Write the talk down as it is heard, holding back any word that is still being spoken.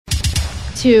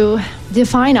To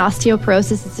define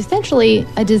osteoporosis, it's essentially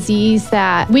a disease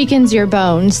that weakens your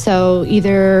bones. So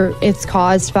either it's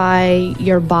caused by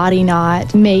your body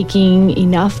not making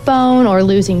enough bone or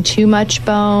losing too much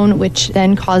bone, which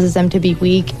then causes them to be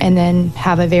weak and then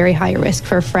have a very high risk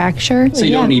for fracture. So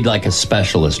you don't need like a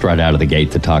specialist right out of the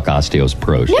gate to talk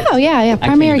osteoporosis. No, yeah.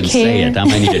 Primary I can't even care. say it. I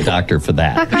might need a doctor for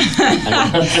that.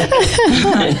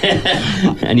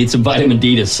 I need some vitamin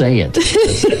D to say it.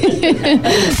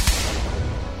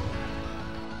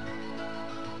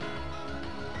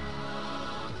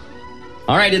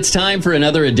 All right, it's time for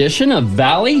another edition of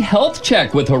Valley Health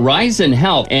Check with Horizon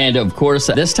Health. And of course,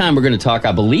 this time we're going to talk,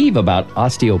 I believe, about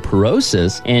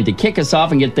osteoporosis. And to kick us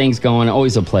off and get things going,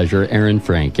 always a pleasure, Erin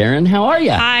Frank. Erin, how are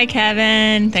you? Hi,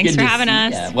 Kevin. Thanks for having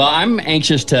us. You. Well, I'm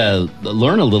anxious to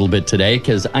learn a little bit today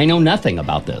because I know nothing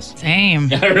about this. Same.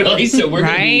 Really? So we're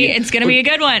It's going to be a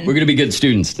good one. We're going to be good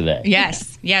students today.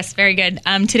 Yes, very good.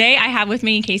 Today I have with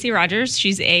me Casey Rogers.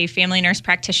 She's a family nurse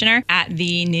practitioner at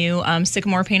the new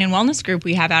Sycamore Pain and Wellness Group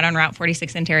we have out on Route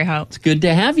 46 in Terre Haute. It's good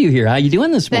to have you here. How are you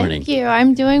doing this morning? Thank you.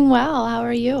 I'm doing well. How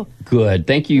are you? Good.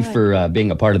 Thank you for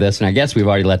being a part of this. And I guess we've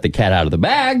already let the cat out of the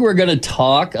bag. We're going to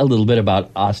talk a little bit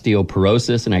about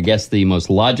osteoporosis. And I guess the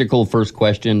most logical first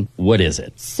question, what is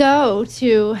it? So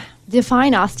to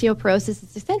define osteoporosis,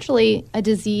 it's essentially a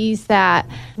disease that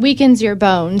weakens your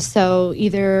bones. So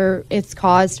either it's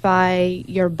caused by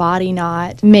your body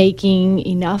not making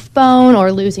enough bone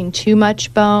or losing too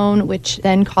much bone, which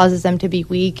then causes them to be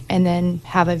weak and then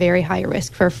have a very high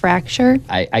risk for fracture.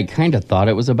 I kind of thought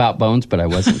it was about bones, but I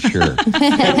wasn't sure.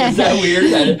 Is that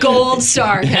weird? Gold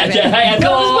star, Kevin.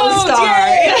 Gold star.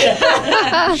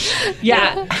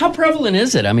 Yeah. How prevalent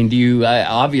is it? I mean, do you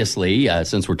obviously,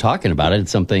 since we're talking about it,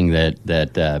 it's something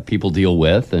that people deal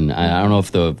with, and I don't know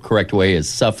if the correct way is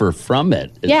suffer from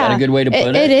it. Is that a good way to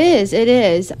put it? It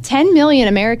is. 10 million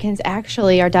Americans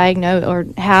actually are diagnosed or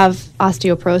have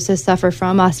osteoporosis, suffer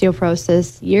from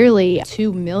osteoporosis yearly.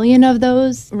 2 million of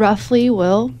those roughly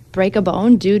will break a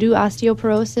bone due to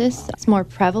osteoporosis. It's more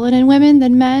prevalent in women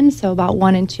than men, so about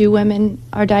 1 in 2 women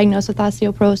are diagnosed with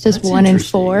osteoporosis. That's 1 in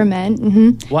 4 men.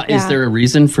 Mm-hmm. Well, is there a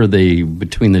reason for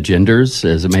between the genders?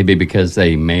 Is it maybe because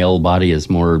the male body is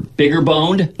more bigger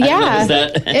boned? Yeah. Is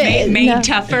that made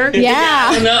tougher? Yeah.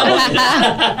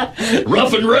 I don't know.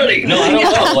 Rough and ready. No, I don't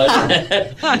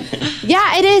know.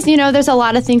 Yeah, it is. There's a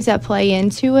lot of things that play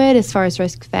into it as far as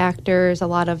risk factors, a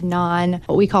lot of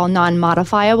what we call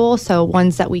non-modifiable, so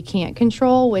ones that we can't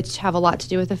control, which have a lot to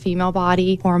do with the female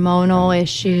body, hormonal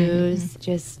issues,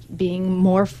 just being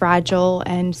more fragile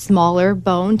and smaller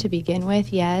bone to begin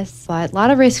with, yes. But a lot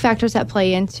of risk factors that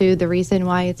play into the reason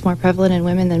why it's more prevalent in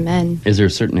women than men. Is there a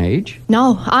certain age?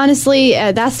 No, honestly,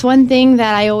 that's one thing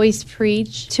that I always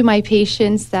preach to my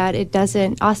patients, that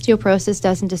osteoporosis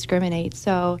doesn't discriminate.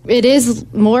 So it is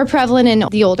more prevalent in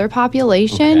the older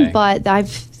population, but I've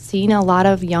seen a lot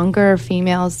of younger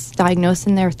females diagnosed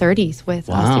in their 30s with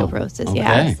osteoporosis. Okay.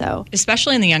 Yeah, so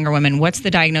especially in the younger women, what's the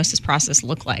diagnosis process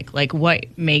look like? Like, what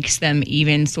makes them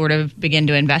even sort of begin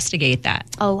to investigate that?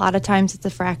 a lot of times it's a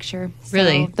fracture. So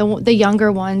really? The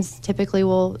younger ones typically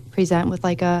will present with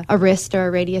like a wrist or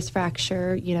a radius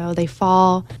fracture. They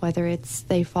fall, whether it's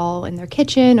they fall in their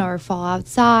kitchen or fall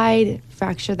outside,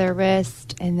 fracture their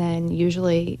wrist, and then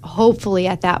usually, hopefully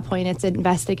at that point, it's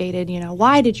investigated,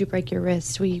 why did you break your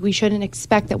wrist? We shouldn't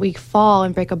expect that we fall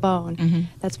and break a bone. Mm-hmm.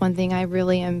 That's one thing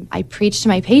I preach to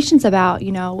my patients about,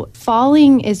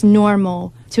 falling is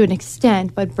normal to an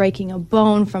extent, but breaking a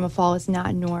bone from a fall is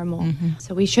not normal. Mm-hmm.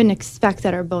 So we shouldn't expect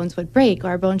that our bones would break.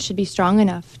 Our bones should be strong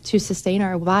enough to sustain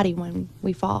our body when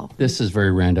we fall. This is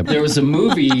very random. There was a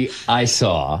movie I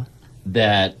saw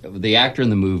that the actor in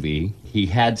the movie, he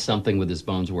had something with his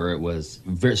bones where it was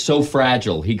so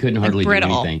fragile he couldn't hardly do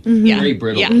anything. Mm-hmm. Yeah. Very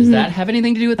brittle. Yeah. Does that have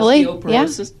anything to do with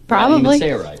osteoporosis? Yeah, probably. I didn't even say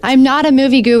it right. I'm not a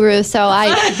movie guru, so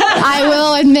I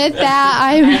will admit that.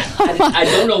 I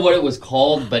don't know what it was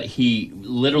called, but he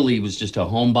literally was just a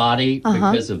homebody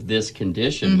because of this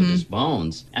condition with his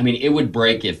bones. I mean, it would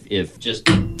break if just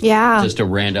a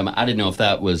random. I didn't know if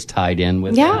that was tied in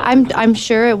with. Yeah, that. I'm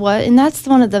sure it was, and that's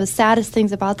one of the saddest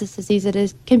things about this disease.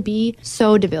 It can be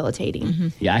so debilitating. Mm-hmm.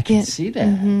 Yeah, I can see that.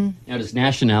 Mm-hmm. Now, does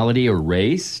nationality or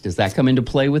race, does that come into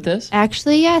play with this?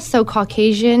 Actually, yes. So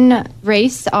Caucasian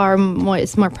race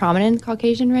is more prominent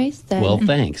Caucasian race. Well,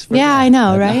 thanks. For that. I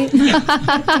know, right?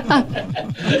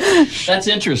 That's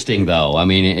interesting, though. I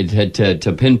mean,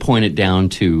 to pinpoint it down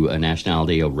to a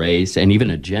nationality, a race, and even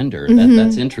a gender,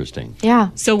 that's interesting. Yeah.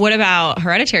 So So what about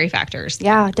hereditary factors?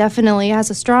 Yeah, definitely. It has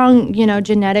a strong,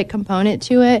 genetic component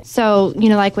to it. So,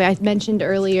 like I mentioned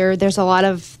earlier, there's a lot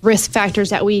of risk factors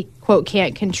that we, quote,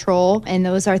 can't control. And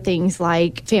those are things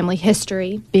like family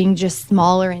history, being just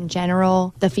smaller in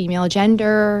general, the female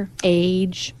gender,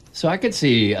 age. So I could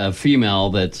see a female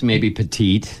that's maybe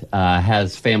petite,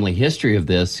 has family history of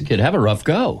this, could have a rough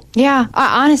go. Yeah,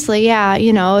 honestly, yeah.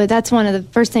 That's one of the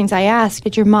first things I ask.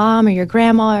 Did your mom or your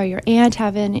grandma or your aunt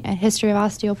have a history of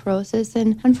osteoporosis?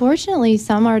 And unfortunately,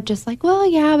 some are just like, well,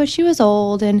 yeah, but she was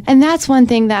old. And that's one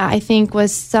thing that I think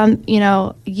was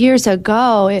years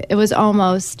ago, it was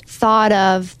almost thought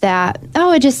of that,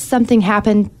 it just something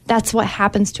happened. That's what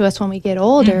happens to us when we get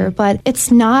older, but it's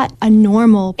not a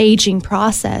normal aging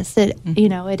process. It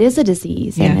is a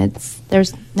disease, and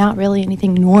there's not really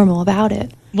anything normal about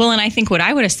it. Well, and I think what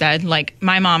I would have said, like,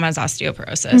 my mom has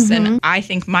osteoporosis, and I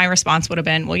think my response would have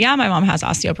been, well, yeah, my mom has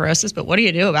osteoporosis, but what do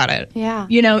you do about it? Yeah.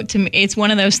 To me, it's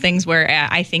one of those things where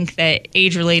I think that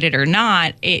age-related or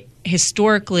not, it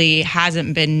historically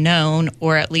hasn't been known,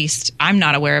 or at least I'm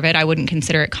not aware of it. I wouldn't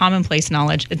consider it commonplace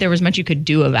knowledge that there was much you could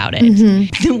do about it.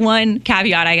 The one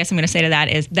caveat I guess I'm going to say to that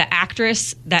is the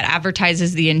actress that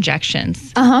advertises the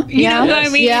injections. You know what I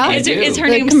mean? Yeah. Is her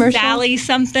name Sally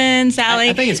something? Sally?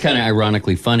 I think it's kind of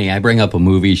ironically funny. I bring up a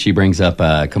movie, she brings up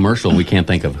a commercial. We can't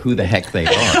think of who the heck they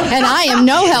are. And I am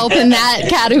no help in that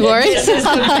category. This is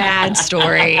a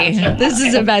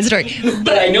bad story.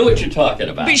 But I know what you're talking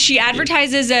about. But she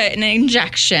advertises an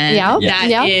injection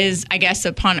that is, I guess,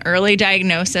 upon early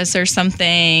diagnosis or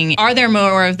something. Are there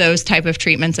more of those type of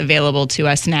treatments available to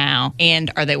us now?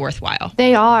 And are they worthwhile?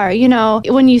 They are.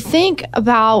 When you think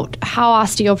about how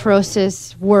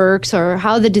osteoporosis works or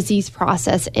how the disease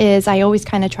process is, I always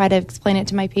kind of try to explain it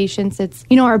to my patients. It's,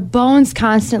 our bones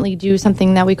constantly do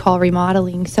something that we call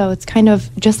remodeling. So it's kind of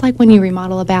just like when you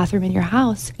remodel a bathroom in your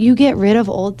house. You get rid of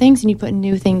old things and you put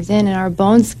new things in, and our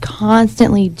bones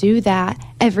constantly do that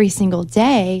every single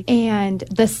day. And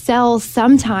the cells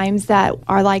sometimes that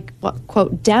are like, what,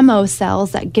 quote, demo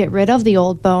cells that get rid of the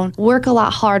old bone work a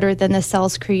lot harder than the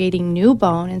cells creating new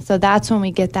bone. And so that's when we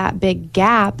get that big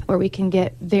gap where we can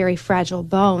get very fragile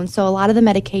bone. So a lot of the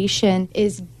medication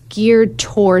is geared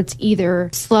towards either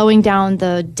slowing down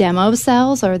the demo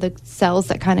cells or the cells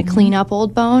that kind of clean up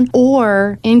old bone,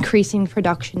 or increasing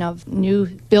production of new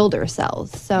builder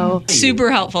cells. So super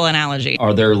helpful analogy.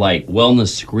 Are there like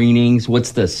wellness screenings?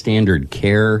 What's the standard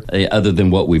care other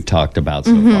than what we've talked about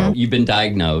so far? You've been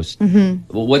diagnosed.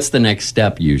 Well, what's the next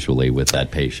step usually with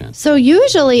that patient? So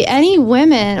usually any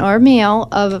women or male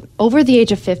of over the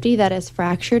age of 50 that has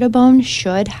fractured a bone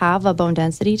should have a bone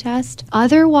density test.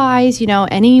 Otherwise,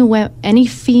 any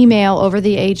female over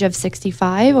the age of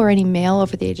 65 or any male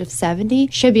over the age of 70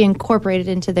 should be incorporated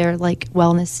into their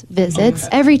wellness visits.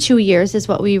 Okay. Every 2 years is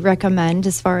what we recommend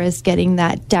as far as getting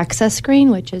that DEXA screen,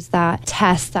 which is that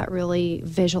test that really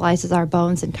visualizes our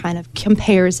bones and kind of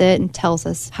compares it and tells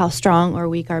us how strong or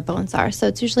weak our bones are. So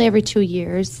it's usually every 2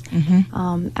 years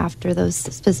after those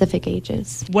specific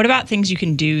ages. What about things you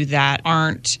can do that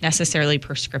aren't necessarily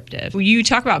prescriptive? When you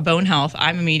talk about bone health,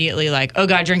 I'm immediately like, oh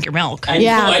God, drink your milk. I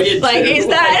did like, too. is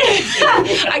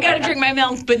that, I got to drink my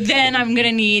milk, but then I'm going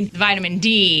to need vitamin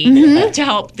D to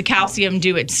help the calcium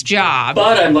do its job.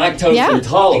 But I'm lactose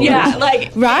intolerant. Yeah,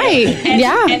 right.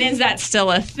 And is that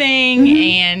still a thing?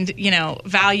 And,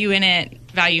 value in it,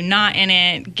 value not in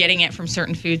it, getting it from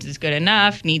certain foods is good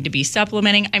enough, need to be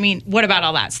supplementing. I mean, what about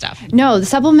all that stuff? No, the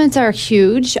supplements are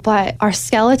huge, but our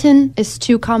skeleton is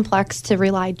too complex to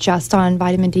rely just on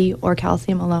vitamin D or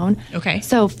calcium alone. Okay.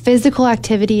 So physical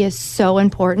activity is so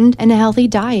important, and a healthy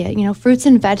diet. Fruits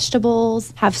and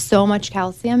vegetables have so much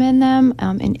calcium in them,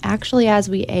 and actually as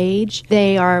we age,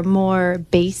 they are more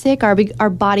basic. Our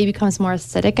body becomes more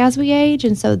acidic as we age,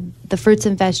 and so the fruits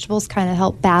and vegetables kind of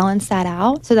help balance that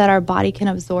out so that our body can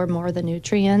absorb more of the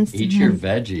nutrients. Eat your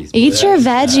veggies. Eat your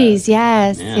veggies,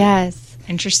 yes.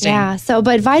 Interesting. Yeah. So,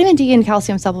 but vitamin D and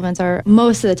calcium supplements are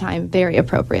most of the time very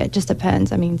appropriate. Just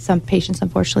depends. I mean, some patients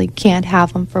unfortunately can't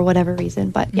have them for whatever reason,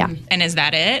 but yeah. And is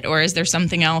that it? Or is there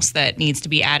something else that needs to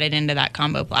be added into that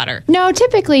combo platter? No,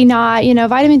 typically not.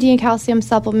 Vitamin D and calcium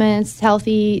supplements,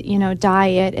 healthy,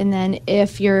 diet. And then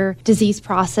if your disease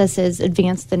process is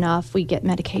advanced enough, we get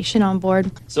medication on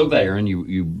board. So glad, Erin,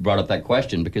 you brought up that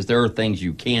question, because there are things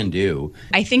you can do.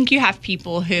 I think you have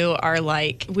people who are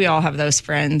like, we all have those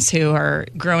friends who are are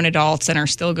grown adults and are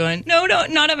still going, no,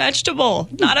 not a vegetable,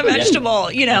 not a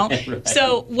vegetable, you know. Right.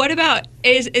 So what about,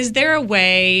 is there a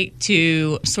way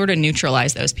to sort of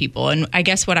neutralize those people? And I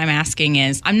guess what I'm asking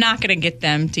is, I'm not going to get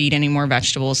them to eat any more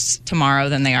vegetables tomorrow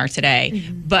than they are today,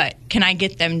 but can I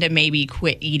get them to maybe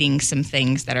quit eating some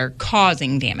things that are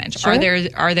causing damage? Sure.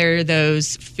 Are there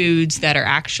those foods that are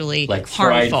actually Like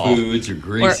harmful? fried foods or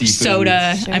greasy Or foods.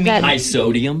 soda. Sure. I mean, That- High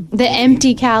sodium. The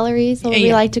empty calories, what we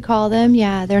Yeah. like to call them.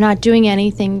 Yeah, they're not doing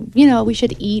anything. You know, we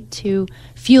should eat to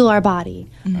fuel our body.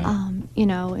 You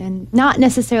know, and not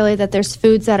necessarily that there's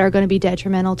foods that are going to be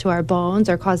detrimental to our bones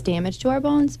or cause damage to our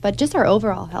bones, but just our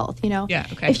overall health. You know, Yeah,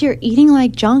 okay. if you're eating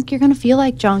like junk, you're going to feel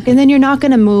like junk, and then you're not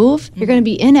going to move. You're going to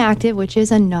be inactive, which is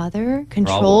another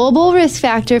controllable risk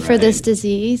factor for this Right.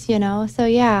 disease. You know, so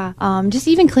yeah, just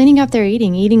even cleaning up their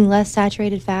eating less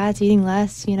saturated fats, eating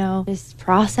less, you know, this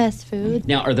processed food.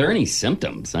 Now, are there any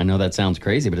symptoms? I know that sounds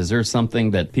crazy, but is there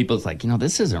something that people's like,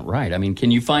 this isn't right? I mean,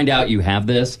 can you find out you have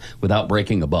this without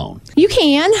breaking a bone? You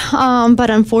can, but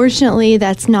unfortunately,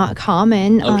 that's not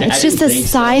common. Okay, I It's just a didn't think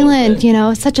so, silent, but- you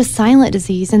know, such a silent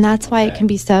disease, and that's why it Okay. can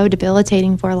be so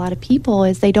debilitating for a lot of people.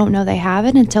 Is they don't know they have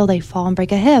it until they fall and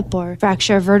break a hip or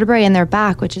fracture a vertebrae in their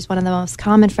back, which is one of the most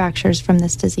common fractures from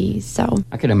this disease. So,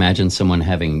 I could imagine someone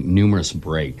having numerous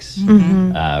breaks,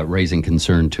 raising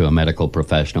concern to a medical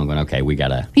professional, going, okay, we got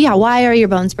to, yeah, why are your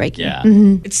bones breaking? yeah.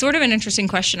 it's sort of an interesting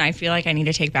question. I feel like I need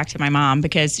to take back to my mom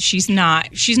because she's not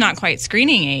quite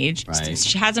screening age. Right.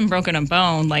 She hasn't broken a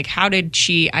bone. Like, how did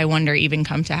she, I wonder, even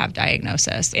come to have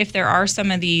diagnosis? If there are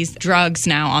some of these drugs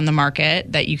now on the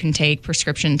market that you can take,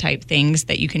 prescription type things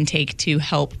that you can take to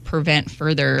help prevent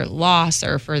further loss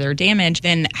or further damage,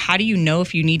 then how do you know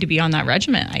if you need to be on that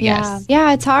regimen, I guess?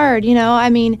 Yeah, it's hard. You know, I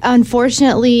mean,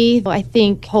 unfortunately, I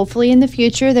think hopefully in the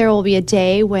future there will be a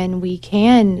day when we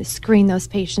can screen those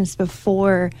patients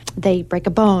before they break a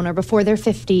bone or before they're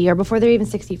 50 or before they're even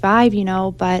 65, you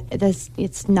know, but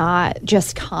it's not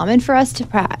just common for us to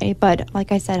pray. But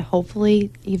like I said, hopefully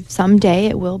someday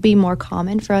it will be more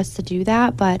common for us to do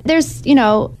that. But there's, you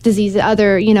know,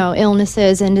 other, you know,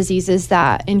 illnesses and diseases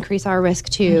that increase our risk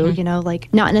too, you know,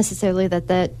 like not necessarily that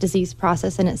the disease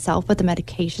process in itself, but the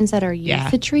medications that are used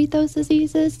to treat those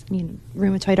diseases. You know,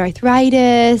 rheumatoid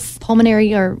arthritis,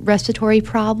 pulmonary or respiratory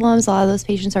problems. A lot of those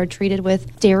patients are treated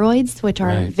with steroids, which are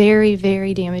Right. very,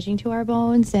 very damaging to our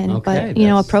bones, and Okay, but you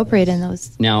know, that's- appropriate in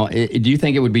those. Now, do you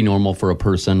think it would be normal for a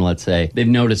person, let's say, they've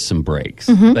noticed some breaks,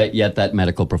 but yet that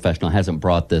medical professional hasn't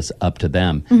brought this up to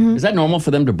them? Is that normal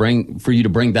for them for you to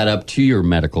bring that up to your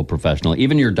medical professional,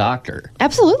 even your doctor?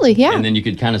 Absolutely, yeah. And then you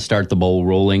could kind of start the ball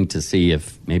rolling to see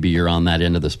if maybe you're on that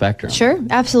end of the spectrum. Sure,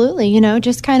 absolutely. You know,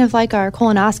 just kind of like our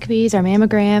colonoscopies, our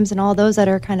mammograms, and all those that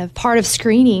are kind of part of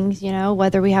screenings, you know,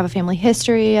 whether we have a family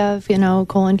history of, you know,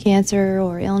 colon cancer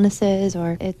or illnesses,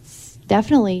 or it's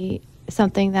definitely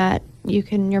something that you're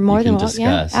more You than can welcome.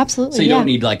 Yeah, discuss. absolutely. So you yeah. don't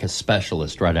need like a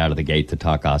specialist right out of the gate to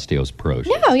talk osteoporosis.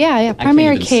 No, yeah. I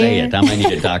Primary can't even say care. it. I might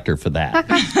need a doctor for that.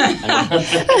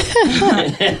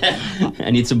 I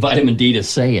need some vitamin D to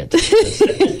say it.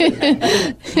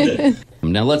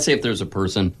 Now, let's say if there's a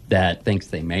person that thinks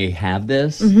they may have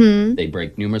this, they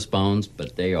break numerous bones,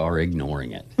 but they are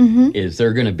ignoring it. Is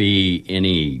there going to be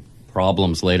any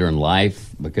problems later in life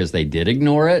because they did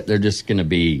ignore it? They're just going to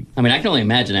be, I mean, I can only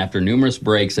imagine after numerous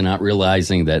breaks and not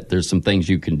realizing that there's some things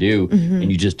you can do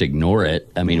and you just ignore it.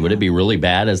 I mean, would it be really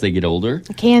bad as they get older?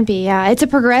 It can be, yeah. It's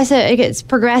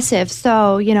progressive.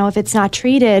 So, you know, if it's not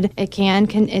treated,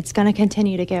 it's going to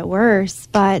continue to get worse.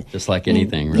 But Just like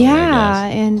anything, really, yeah, I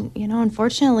guess. and you know,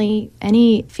 unfortunately,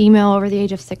 any female over the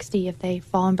age of 60, if they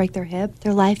fall and break their hip,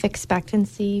 their life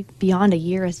expectancy beyond a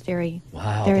year is very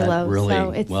That low. really,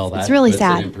 So it's that really puts it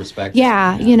sad. in perspective.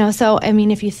 Yeah, you know, so I mean,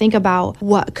 if you think about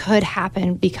what could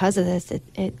happen because of this,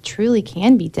 it truly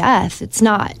can be death. It's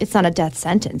not a death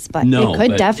sentence, but No, it could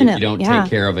but definitely. if you don't yeah. take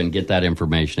care of it and get that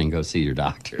information and go see your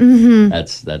doctor,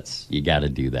 that's you got to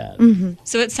do that.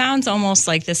 So it sounds almost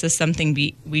like this is something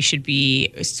we should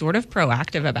be sort of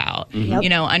proactive about. Yep. You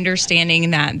know,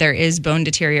 understanding that there is bone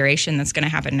deterioration that's going to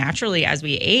happen naturally as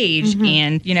we age,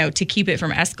 and you know, to keep it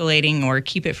from escalating or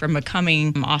keep it from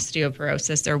becoming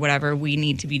osteoporosis or whatever, we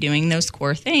need to be doing those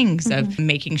core things of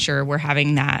making sure we're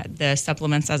having the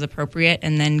supplements as appropriate,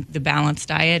 and then the balanced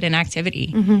diet and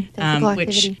activity. Physical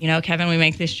Which, activity. you know, Kevin, we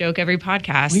make this joke every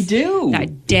podcast. We do.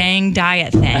 That dang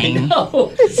diet thing.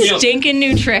 Oh, you know, Stinking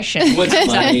nutrition. what's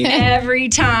funny? Every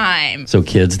time. So,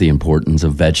 kids, the importance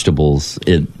of vegetables,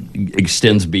 it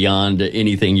extends beyond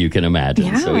anything you can imagine.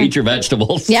 Yeah. So, eat your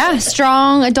vegetables. Yeah,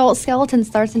 strong adult skeleton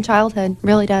starts in childhood.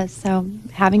 Really does. So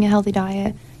having a healthy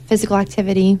diet, physical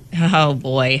activity. Oh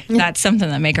boy, that's something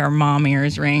that make our mom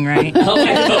ears ring, right? Yep. Well,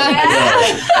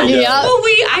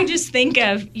 I just think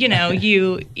of,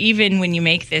 you, even when you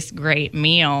make this great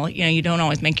meal, you don't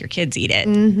always make your kids eat it.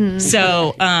 Mm-hmm.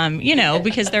 So,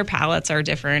 because their palates are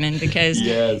different and because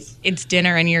it's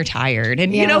dinner and you're tired.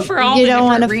 And, for all you the don't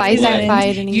want different to fight reasons, that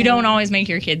fight anymore. you don't always make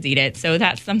your kids eat it. So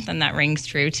that's something that rings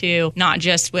true too. Not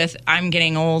just with I'm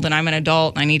getting old and I'm an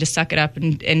adult and I need to suck it up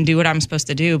and do what I'm supposed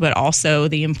to do, but also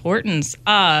the importance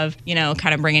of,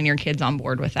 kind of bringing your kids on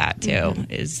board with that too.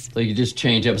 So you just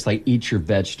change up. It's like eat your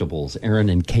vegetables. Aaron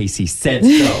and Casey said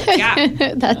so.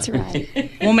 Yeah, that's right.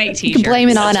 We'll make t-shirts. You can blame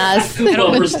it on us.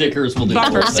 Bumper stickers. We'll do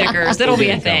Bumper stickers. That'll be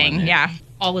a thing. Going. Yeah.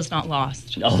 All is not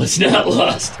lost. All is not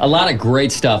lost. A lot of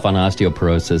great stuff on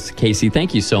osteoporosis. Casey,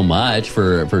 thank you so much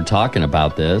for talking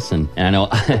about this. And I know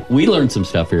we learned some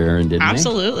stuff here, Aaron, didn't we?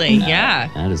 Absolutely,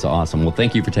 yeah. That is awesome. Well,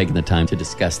 thank you for taking the time to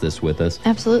discuss this with us.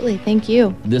 Absolutely. Thank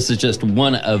you. This is just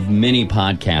one of many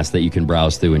podcasts that you can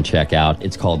browse through and check out.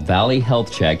 It's called Valley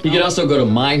Health Check. You can also go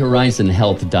to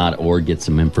myhorizonhealth.org, get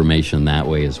some information that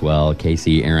way as well.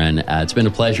 Casey, Aaron, it's been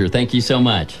a pleasure. Thank you so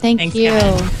much. Thanks, you.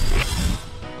 guys.